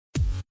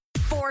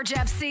Forge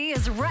FC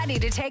is ready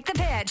to take the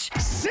pitch.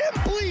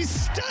 Simply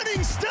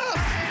stunning stuff.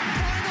 And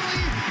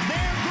finally,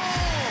 their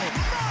goal.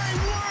 My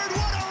word,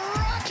 what a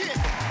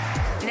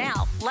rocket.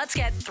 Now, let's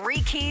get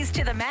 3 keys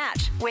to the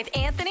match with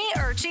Anthony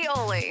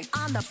Urciuoli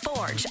on the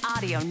Forge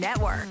Audio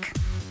Network.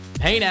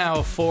 Hey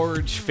now,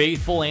 Forge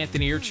faithful,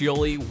 Anthony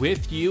Urciuoli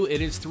with you.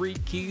 It is 3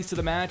 keys to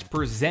the match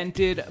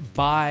presented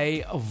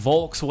by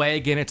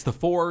Volkswagen. It's the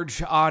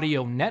Forge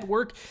Audio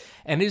Network,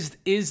 and it's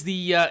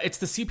the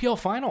CPL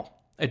Final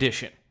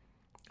edition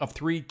of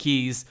 3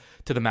 keys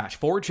to the match.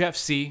 Forge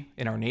FC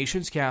in our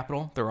nation's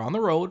capital. They're on the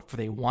road for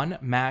the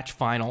 1-match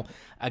final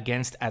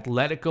against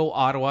Atletico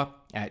Ottawa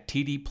at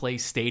TD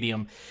Place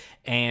Stadium.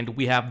 And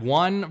we have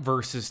 1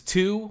 versus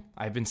 2.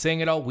 I've been saying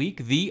it all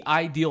week. The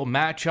ideal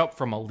matchup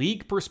from a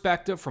league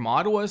perspective, from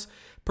Ottawa's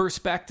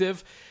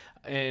perspective,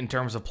 in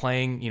terms of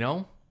playing,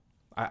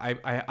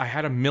 I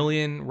had a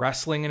million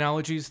wrestling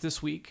analogies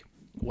this week,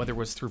 whether it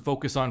was through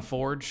Focus on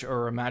Forge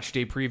or a match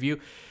day preview.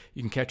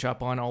 You can catch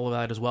up on all of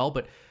that as well.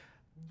 But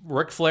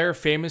Ric Flair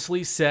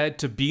famously said,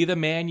 to be the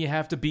man, you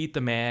have to beat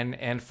the man.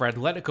 And for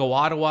Atletico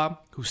Ottawa,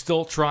 who's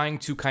still trying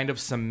to kind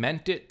of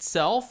cement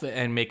itself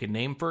and make a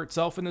name for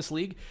itself in this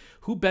league,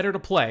 who better to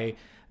play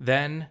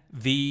than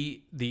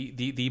the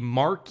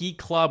marquee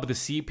club of the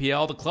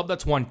CPL, the club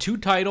that's won 2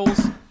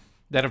 titles,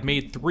 that have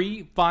made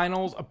 3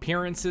 finals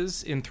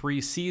appearances in 3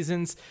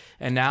 seasons,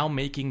 and now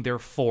making their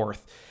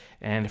 4th.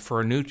 And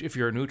if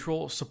you're a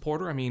neutral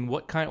supporter, I mean,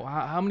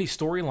 how many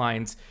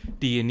storylines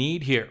do you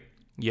need here?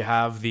 You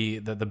have the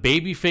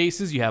baby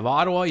faces, you have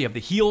Ottawa, you have the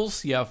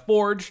heels, you have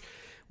Forge,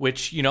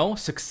 which,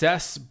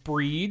 success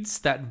breeds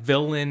that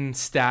villain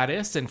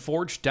status, and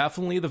Forge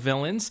definitely the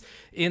villains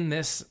in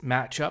this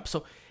matchup.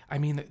 So, I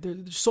mean,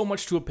 there's so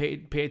much to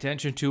pay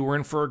attention to. We're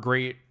in for a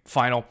great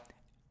final.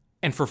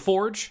 And for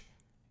Forge,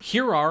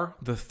 here are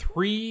the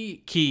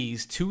 3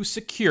 keys to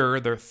secure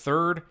their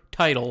 3rd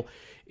title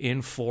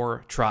in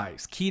 4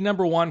 tries. Key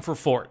number 1 for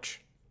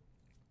Forge: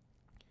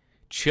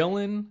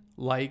 chillin'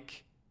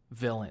 like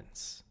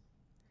villains.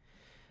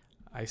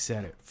 I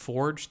said it.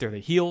 Forge, they're the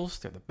heels,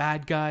 they're the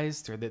bad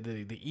guys, they're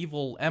the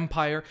evil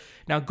empire.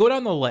 Now go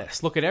down the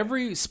list. Look at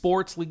every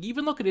sports league,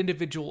 even look at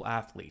individual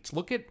athletes.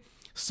 Look at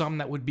some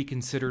that would be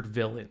considered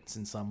villains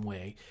in some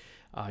way.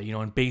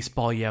 In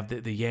baseball, you have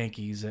the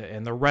Yankees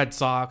and the Red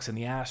Sox and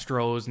the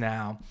Astros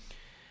now.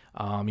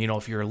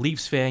 If you're a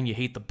Leafs fan, you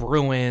hate the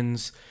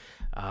Bruins.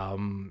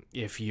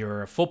 If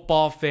you're a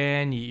football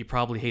fan, you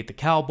probably hate the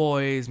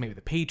Cowboys, maybe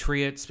the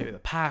Patriots, maybe the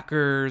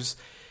Packers.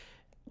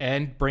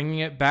 And bringing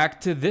it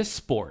back to this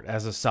sport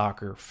as a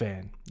soccer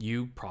fan,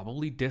 you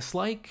probably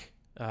dislike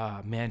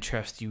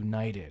Manchester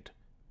United,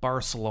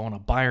 Barcelona,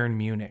 Bayern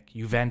Munich,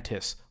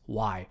 Juventus.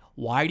 Why?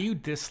 Why do you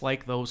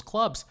dislike those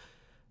clubs?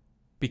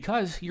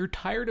 Because you're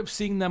tired of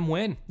seeing them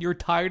win. You're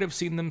tired of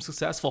seeing them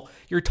successful.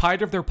 You're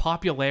tired of their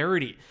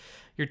popularity.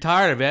 You're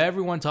tired of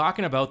everyone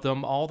talking about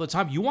them all the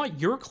time. You want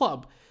your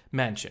club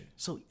mentioned.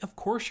 So, of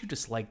course, you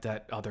dislike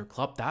that other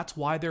club. That's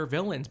why they're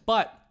villains.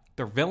 But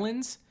they're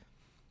villains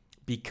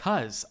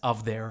because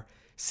of their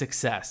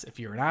success. If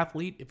you're an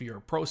athlete, if you're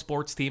a pro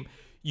sports team,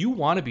 you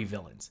want to be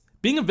villains.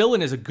 Being a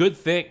villain is a good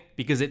thing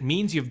because it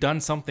means you've done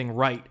something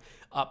right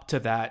up to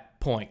that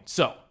point.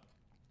 So,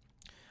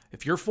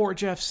 if you're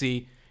Forge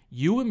FC,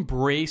 you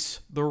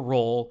embrace the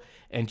role.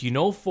 And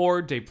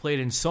Forge, they played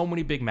in so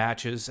many big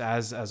matches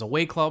as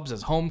away clubs,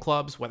 as home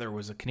clubs, whether it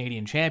was a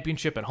Canadian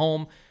championship at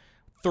home,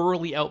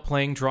 thoroughly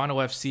outplaying Toronto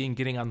FC and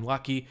getting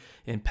unlucky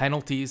in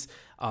penalties.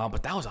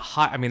 But that was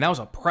that was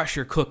a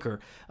pressure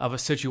cooker of a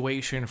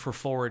situation for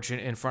Forge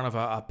in front of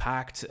a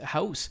packed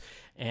house.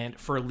 And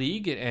for a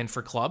league and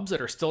for clubs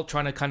that are still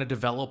trying to kind of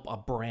develop a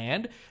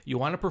brand, you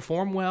want to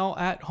perform well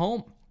at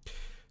home.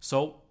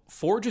 So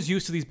Forge is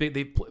used to these big.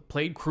 They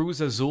played Cruz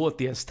Azul at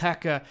the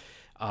Azteca.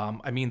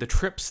 The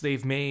trips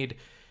they've made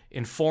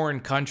in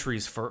foreign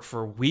countries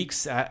for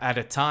weeks at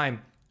a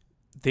time,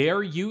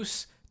 they're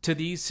used to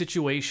these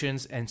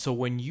situations. And so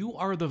when you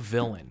are the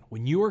villain,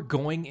 when you are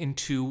going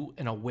into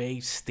an away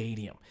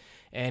stadium,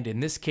 and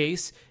in this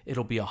case,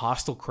 it'll be a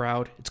hostile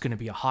crowd. It's going to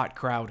be a hot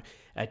crowd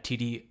at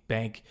TD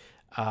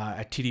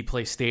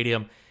Place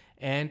Stadium,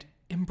 and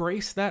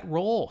embrace that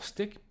role.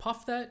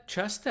 Puff that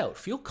chest out.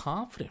 Feel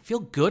confident.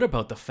 Feel good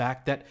about the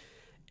fact that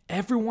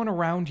everyone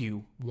around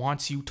you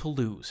wants you to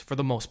lose for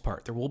the most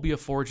part. There will be a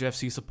Forge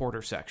FC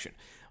supporter section,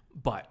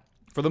 but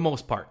for the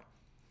most part,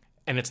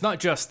 and it's not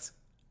just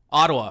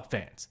Ottawa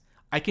fans,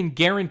 I can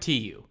guarantee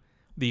you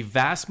the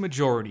vast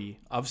majority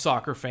of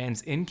soccer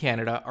fans in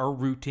Canada are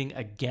rooting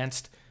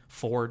against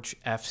Forge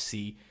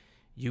FC.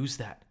 Use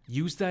that.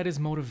 Use that as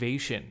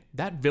motivation.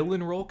 That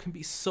villain role can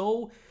be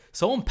so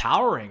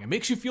empowering. It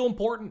makes you feel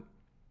important.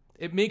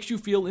 It makes you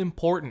feel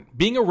important.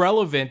 Being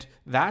irrelevant,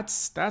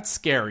 that's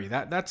scary.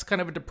 That's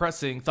kind of a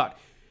depressing thought.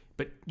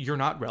 But you're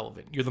not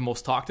relevant. You're the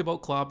most talked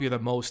about club. You're the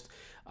most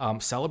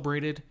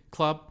celebrated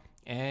club,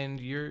 and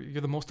you're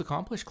the most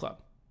accomplished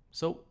club.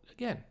 So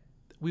again,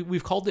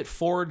 we've called it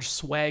Forge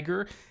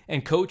swagger,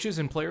 and coaches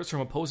and players from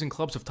opposing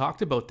clubs have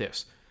talked about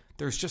this.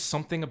 There's just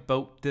something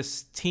about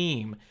this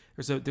team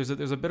There's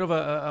a bit of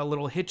a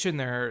little hitch in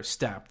their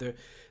step.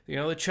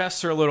 The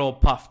chests are a little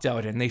puffed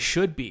out, and they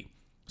should be.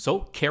 So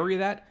carry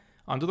that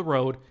onto the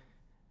road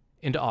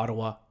into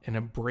Ottawa and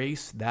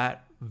embrace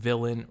that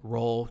villain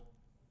role.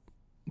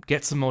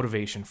 Get some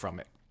motivation from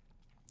it.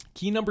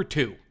 Key number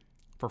 2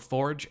 for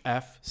Forge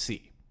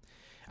FC.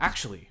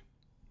 Actually,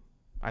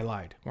 I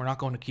lied. We're not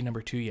going to key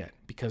number 2 yet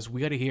because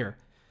we got to hear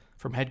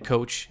from head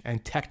coach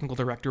and technical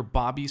director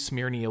Bobby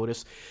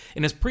Smyrniotis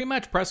in his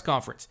pre-match press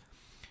conference.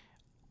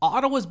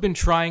 Ottawa's been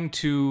trying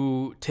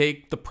to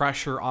take the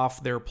pressure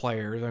off their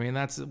players. I mean,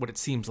 that's what it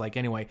seems like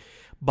anyway,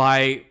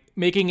 by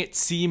making it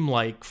seem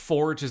like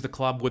Forge is the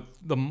club with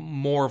the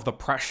more of the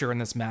pressure in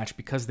this match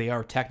because they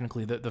are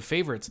technically the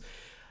favorites.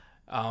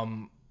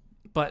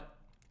 But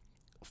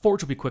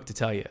Forge will be quick to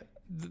tell you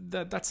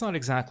that's not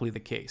exactly the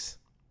case.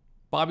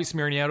 Bobby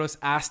Smyrniotis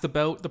asked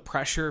about the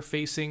pressure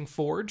facing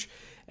Forge,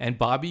 and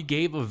Bobby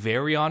gave a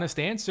very honest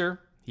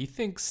answer. He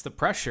thinks the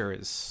pressure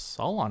is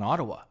all on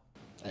Ottawa.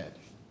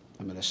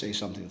 I'm going to say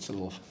something that's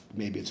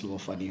maybe it's a little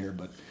funny here,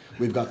 but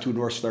we've got 2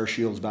 North Star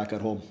Shields back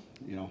at home.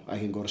 I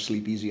can go to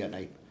sleep easy at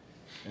night,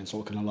 and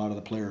so can a lot of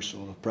the players.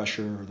 So the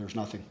pressure, there's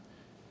nothing.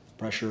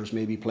 Pressure is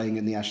maybe playing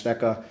in the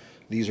Azteca.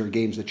 These are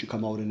games that you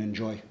come out and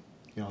enjoy.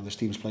 This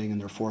team's playing in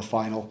their 4th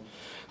final.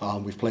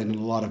 We've played in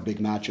a lot of big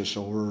matches,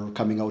 so we're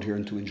coming out here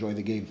and to enjoy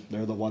the game.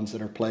 They're the ones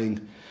that are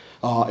playing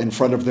in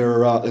front of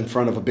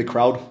a big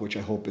crowd, which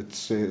I hope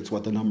it's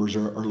what the numbers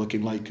are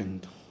looking like,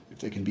 and if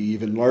they can be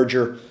even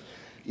larger,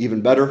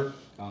 even better.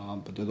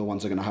 But they're the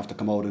ones that are going to have to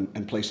come out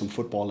and play some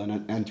football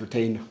and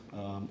entertain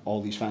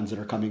all these fans that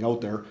are coming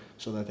out there,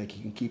 so that they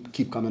can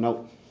keep coming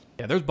out.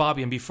 Yeah, there's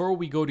Bobby. And before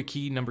we go to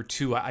key number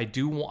 2,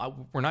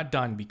 we're not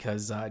done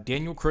because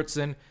Daniel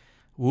Crutzen,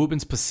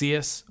 Woobens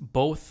Pacius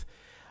both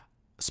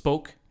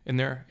spoke in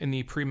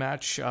the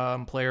pre-match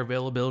player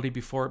availability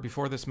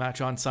before this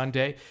match on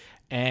Sunday,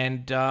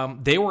 and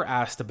they were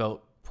asked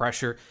about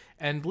pressure.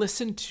 And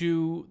listen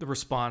to the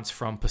response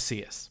from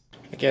Pacius.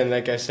 Again,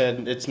 like I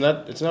said, it's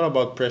not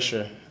about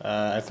pressure.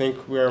 I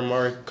think we are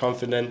more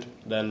confident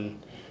than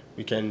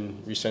we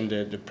can resent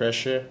the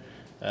pressure.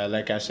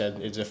 Like I said,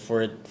 it's a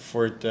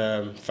fourth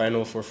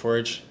final for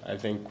Forge. I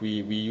think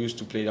we used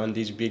to play on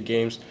these big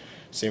games.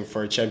 Same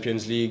for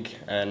Champions League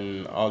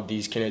and all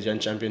these Canadian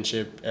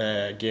Championship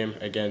game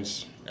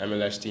against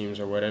MLS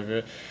teams or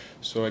whatever.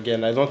 So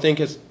again, I don't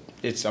think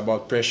it's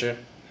about pressure.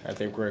 I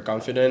think we're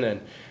confident and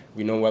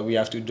we know what we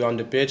have to do on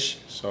the pitch.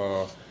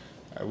 So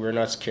we're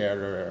not scared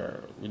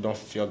or we don't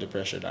feel the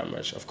pressure that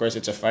much. Of course,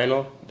 it's a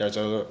final. There's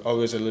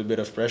always a little bit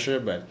of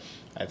pressure, but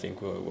I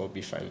think we'll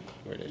be fine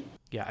with it.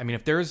 Yeah, I mean,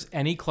 if there's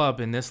any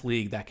club in this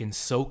league that can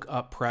soak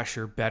up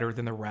pressure better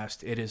than the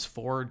rest, it is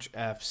Forge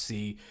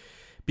FC.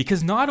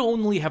 Because not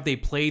only have they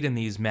played in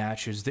these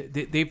matches,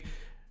 they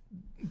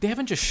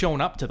haven't just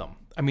shown up to them.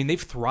 I mean,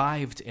 they've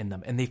thrived in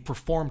them and they've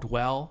performed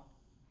well,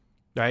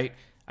 right?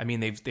 I mean,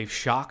 they've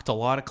shocked a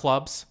lot of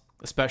clubs,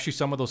 especially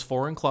some of those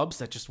foreign clubs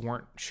that just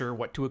weren't sure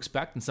what to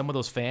expect, and some of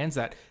those fans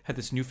that had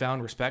this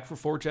newfound respect for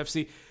Forge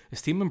FC.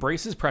 This team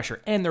embraces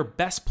pressure, and their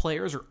best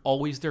players are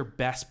always their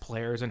best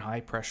players in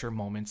high-pressure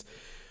moments.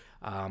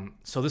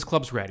 So this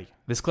club's ready.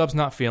 This club's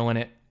not feeling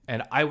it,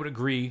 and I would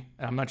agree,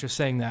 and I'm not just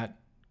saying that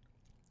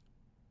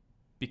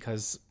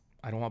because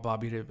I don't want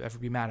Bobby to ever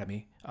be mad at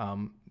me.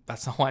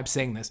 That's not why I'm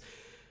saying this.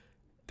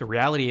 The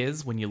reality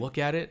is, when you look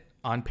at it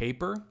on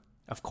paper,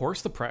 of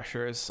course the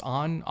pressure is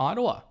on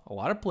Ottawa. A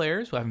lot of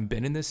players who haven't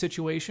been in this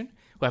situation,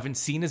 who haven't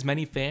seen as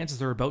many fans as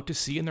they're about to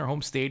see in their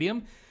home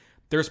stadium,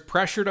 there's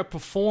pressure to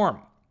perform.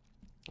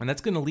 And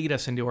that's going to lead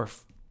us into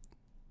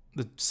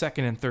the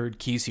second and third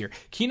keys here.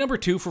 Key number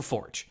 2 for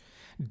Forge,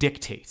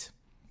 dictate.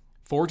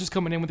 Forge is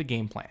coming in with a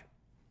game plan.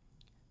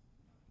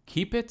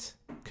 Keep it,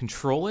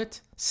 control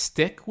it,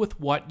 stick with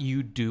what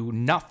you do.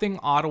 Nothing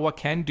Ottawa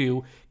can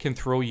do can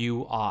throw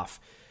you off.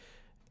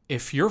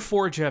 If you're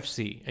Forge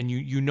FC and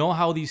you know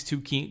how these two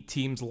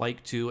teams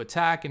like to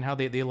attack and how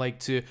they like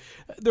to,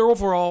 their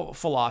overall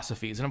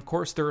philosophies. And of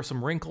course, there are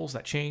some wrinkles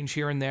that change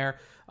here and there.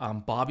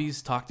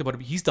 Bobby's talked about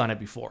it. He's done it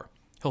before.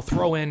 He'll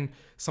throw in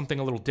something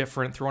a little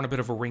different, throw in a bit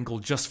of a wrinkle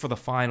just for the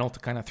final to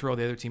kind of throw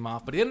the other team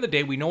off. But at the end of the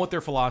day, we know what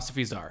their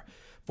philosophies are.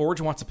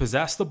 Forge wants to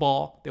possess the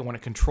ball. They want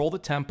to control the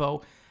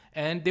tempo.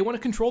 And they want to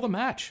control the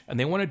match, and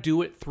they want to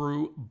do it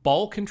through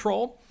ball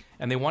control,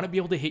 and they want to be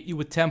able to hit you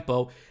with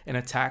tempo and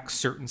attack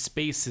certain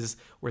spaces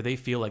where they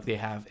feel like they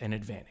have an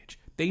advantage.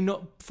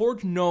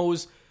 Forge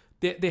knows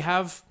that they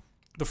have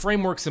the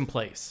frameworks in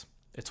place.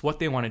 It's what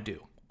they want to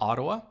do.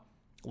 Ottawa,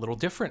 a little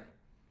different.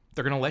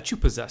 They're going to let you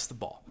possess the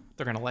ball.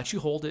 They're going to let you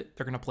hold it.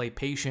 They're going to play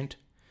patient,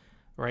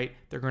 right?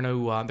 They're going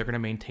to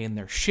maintain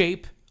their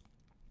shape,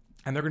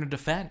 and they're going to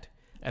defend.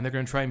 And they're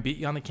going to try and beat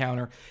you on the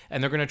counter,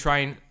 and they're going to try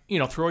and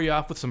throw you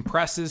off with some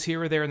presses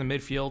here or there in the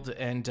midfield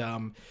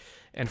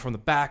and from the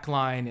back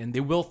line, and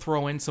they will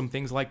throw in some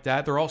things like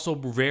that. They're also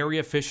very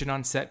efficient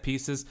on set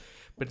pieces,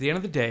 but at the end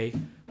of the day,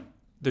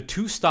 the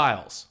two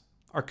styles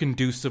are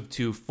conducive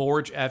to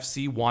Forge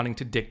FC wanting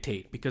to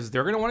dictate, because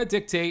they're going to want to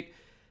dictate,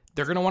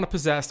 they're going to want to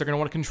possess, they're going to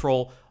want to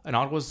control, and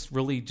Ottawa's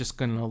really just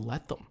going to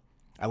let them.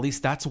 At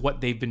least that's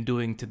what they've been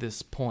doing to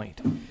this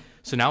point.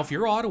 So now if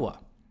you're Ottawa,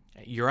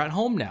 you're at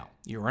home now.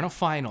 You're in a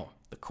final.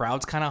 The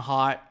crowd's kind of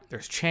hot.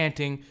 There's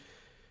chanting.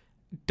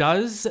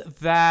 Does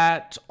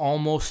that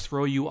almost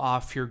throw you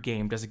off your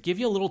game? Does it give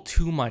you a little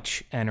too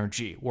much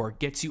energy, or it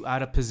gets you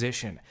out of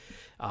position?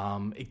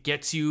 It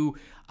gets you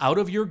out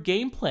of your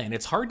game plan.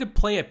 It's hard to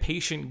play a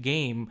patient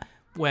game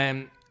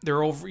when there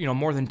are over,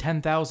 more than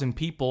 10,000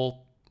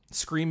 people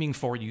screaming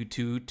for you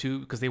to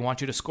because they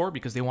want you to score,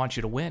 because they want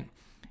you to win.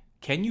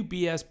 Can you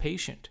be as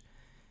patient?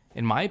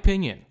 In my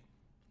opinion,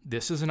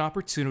 this is an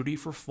opportunity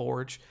for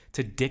Forge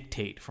to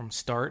dictate from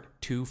start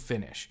to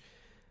finish.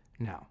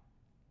 Now,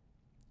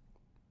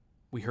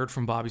 we heard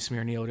from Bobby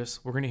Smyrniotis.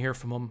 We're going to hear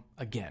from him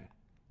again,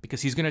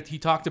 because he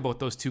talked about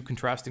those two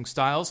contrasting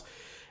styles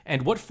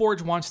and what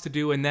Forge wants to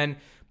do. And then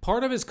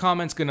part of his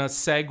comment's going to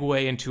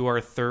segue into our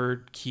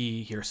third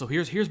key here. So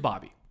here's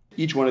Bobby.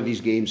 Each one of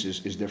these games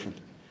is different.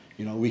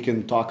 We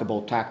can talk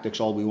about tactics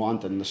all we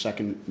want, and in the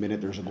second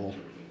minute there's a goal.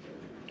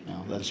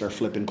 Let's start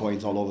flipping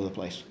coins all over the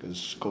place,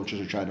 because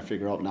coaches are trying to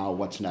figure out now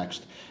what's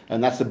next.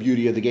 And that's the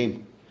beauty of the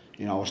game.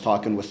 I was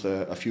talking with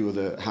a few of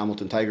the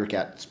Hamilton Tiger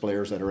Cats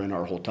players that are in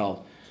our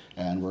hotel,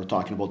 and we're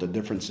talking about the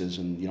differences.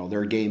 And,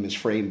 their game is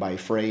frame by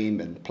frame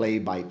and play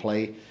by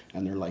play.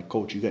 And they're like,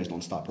 Coach, you guys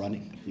don't stop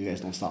running. You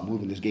guys don't stop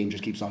moving. This game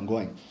just keeps on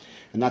going.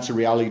 And that's the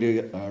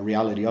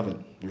reality of it.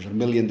 There's a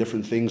million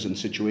different things and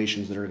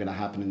situations that are going to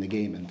happen in the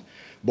game. And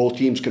both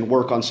teams can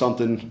work on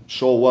something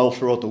so well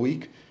throughout the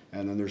week,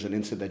 and then there's an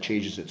instant that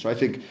changes it. So I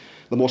think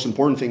the most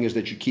important thing is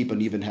that you keep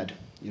an even head.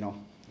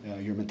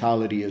 Your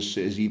mentality is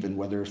even,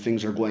 whether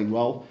things are going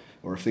well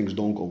or if things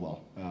don't go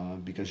well,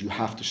 because you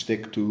have to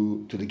stick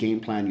to the game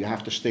plan. You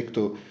have to stick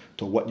to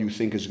what you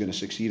think is going to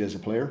succeed as a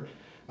player,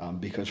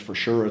 because for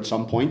sure at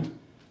some point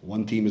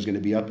one team is going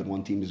to be up and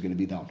one team is going to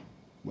be down.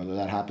 Whether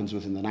that happens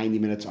within the 90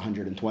 minutes,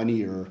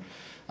 120, or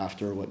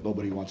after what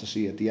nobody wants to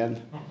see at the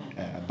end,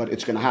 but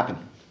it's going to happen.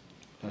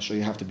 So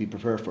you have to be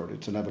prepared for it.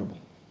 It's inevitable.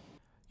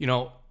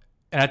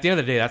 And at the end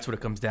of the day, that's what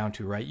it comes down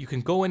to, right? You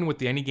can go in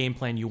with any game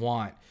plan you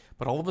want,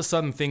 but all of a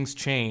sudden things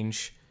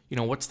change.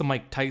 What's the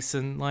Mike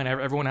Tyson line?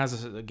 Everyone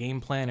has a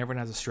game plan.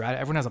 Everyone has a strat.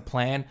 Everyone has a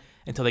plan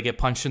until they get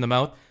punched in the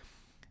mouth.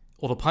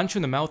 Well, the punch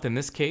in the mouth in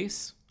this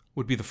case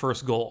would be the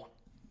first goal,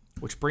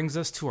 which brings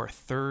us to our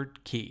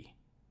third key.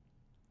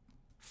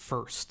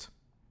 First.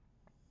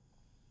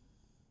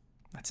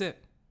 That's it.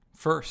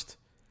 First.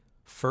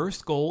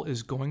 First goal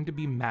is going to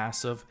be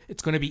massive.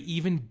 It's going to be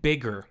even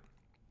bigger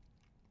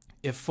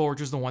if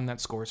Forge is the one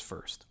that scores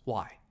first.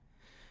 Why?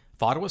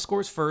 If Ottawa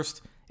scores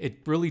first, it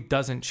really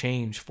doesn't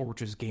change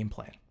Forge's game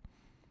plan.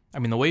 I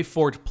mean, the way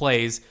Forge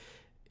plays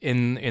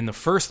in the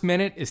first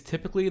minute is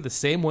typically the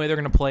same way they're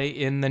going to play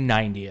in the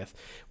 90th,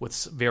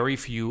 with very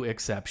few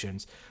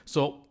exceptions.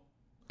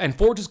 And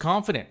Forge is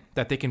confident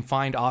that they can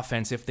find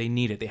offense if they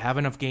need it. They have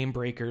enough game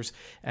breakers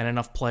and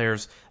enough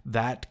players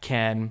that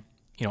can,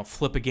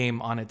 flip a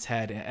game on its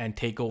head and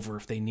take over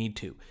if they need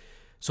to.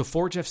 So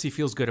Forge FC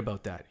feels good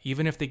about that.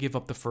 Even if they give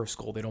up the first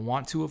goal, they don't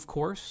want to, of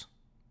course,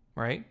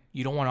 right?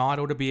 You don't want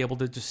Otto to be able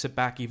to just sit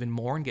back even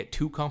more and get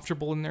too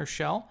comfortable in their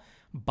shell.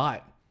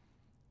 But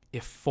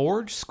if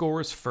Forge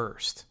scores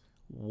first,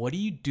 what do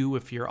you do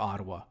if you're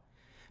Ottawa?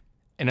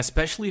 And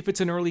especially if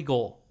it's an early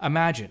goal.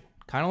 Imagine,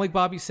 kind of like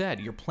Bobby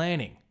said, you're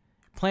planning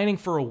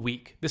for a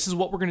week. This is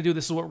what we're going to do.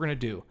 This is what we're going to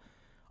do.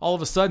 All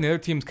of a sudden, the other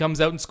team comes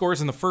out and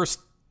scores in the first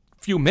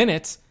few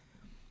minutes.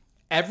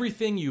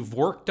 Everything you've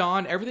worked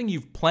on, everything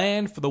you've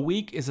planned for the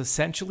week is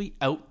essentially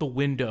out the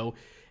window,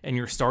 and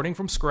you're starting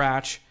from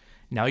scratch.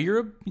 Now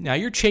you're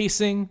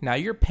chasing. Now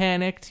you're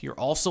panicked. You're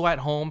also at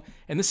home,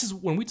 and this is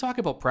when we talk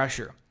about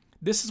pressure.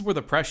 This is where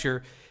the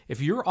pressure.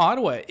 If you're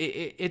Ottawa,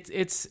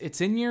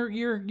 it's in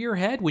your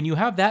head when you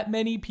have that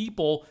many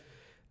people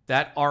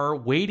that are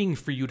waiting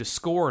for you to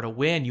score, to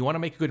win. You want to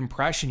make a good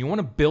impression. You want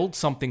to build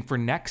something for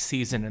next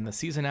season and the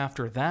season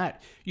after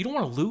that. You don't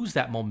want to lose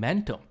that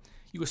momentum.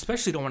 You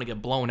especially don't want to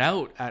get blown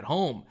out at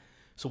home.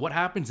 So what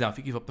happens now if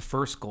you give up the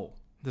first goal,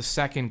 the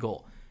second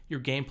goal?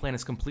 Your game plan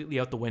is completely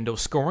out the window.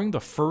 Scoring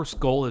the first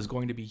goal is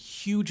going to be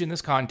huge in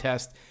this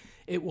contest.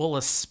 It will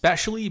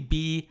especially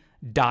be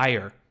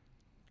dire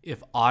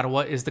if Ottawa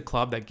is the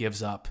club that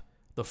gives up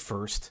the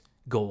first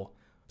goal.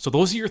 So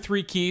those are your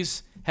three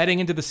keys heading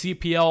into the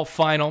CPL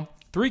Final.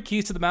 3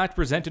 keys to the match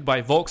presented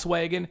by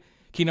Volkswagen.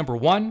 Key number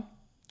 1,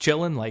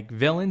 chillin' like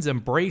villains.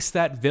 Embrace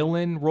that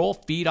villain role.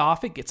 Feed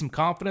off it. Get some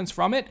confidence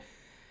from it.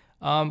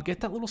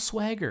 Get that little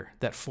swagger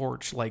that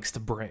Forge likes to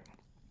bring.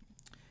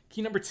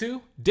 Key number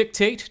 2,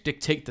 dictate.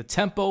 Dictate the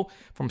tempo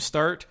from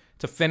start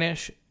to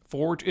finish.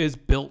 Forge is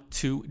built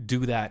to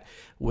do that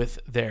with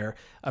their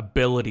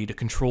ability to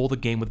control the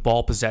game with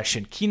ball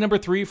possession. Key number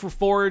 3 for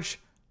Forge,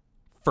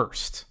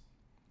 first.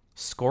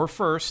 Score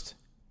first.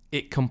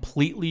 It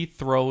completely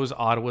throws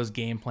Ottawa's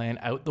game plan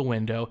out the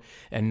window,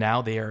 and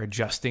now they are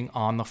adjusting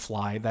on the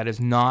fly. That is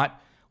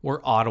not where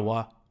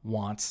Ottawa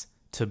wants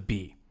to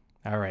be.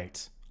 All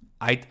right.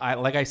 I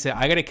like I said,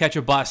 I got to catch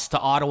a bus to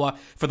Ottawa.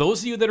 For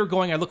those of you that are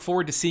going, I look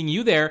forward to seeing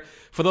you there.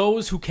 For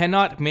those who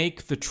cannot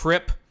make the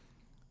trip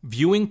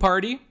viewing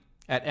party,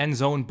 at End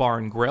Zone Bar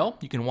and Grill.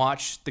 You can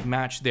watch the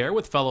match there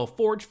with fellow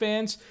Forge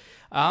fans.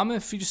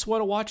 If you just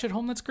want to watch at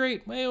home, that's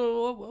great.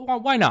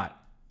 Why not?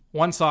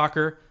 One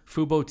Soccer,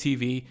 Fubo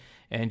TV,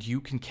 and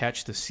you can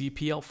catch the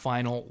CPL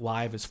Final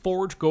live as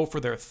Forge go for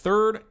their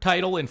 3rd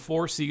title in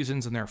 4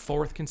 seasons and their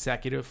 4th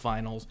consecutive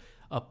finals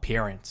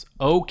appearance.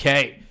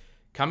 Okay,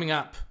 coming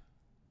up,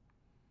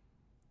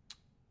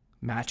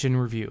 match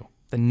and review.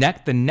 The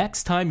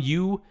next time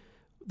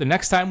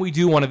we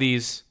do one of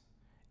these,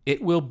 we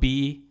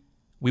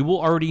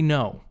will already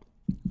know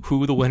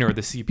who the winner of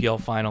the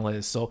CPL Final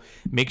is. So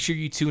make sure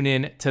you tune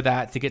in to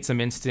that to get some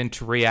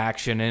instant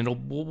reaction,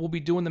 and we'll be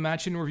doing the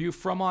match and review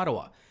from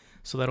Ottawa.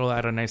 So that'll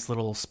add a nice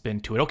little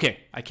spin to it. Okay,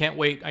 I can't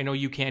wait. I know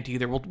you can't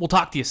either. We'll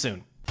talk to you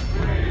soon.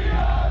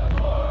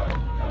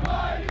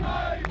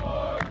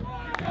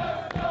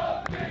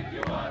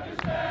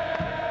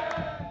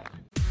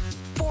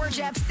 Forge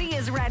FC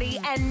is ready,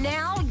 and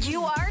now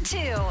you are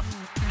too.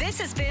 This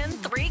has been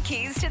 3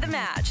 Keys to the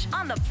Match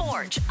on the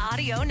Forge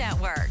Audio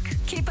Network.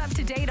 Keep up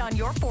to date on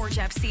your Forge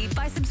FC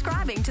by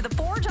subscribing to the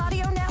Forge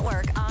Audio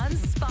Network on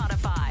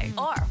Spotify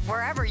or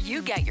wherever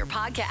you get your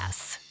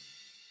podcasts.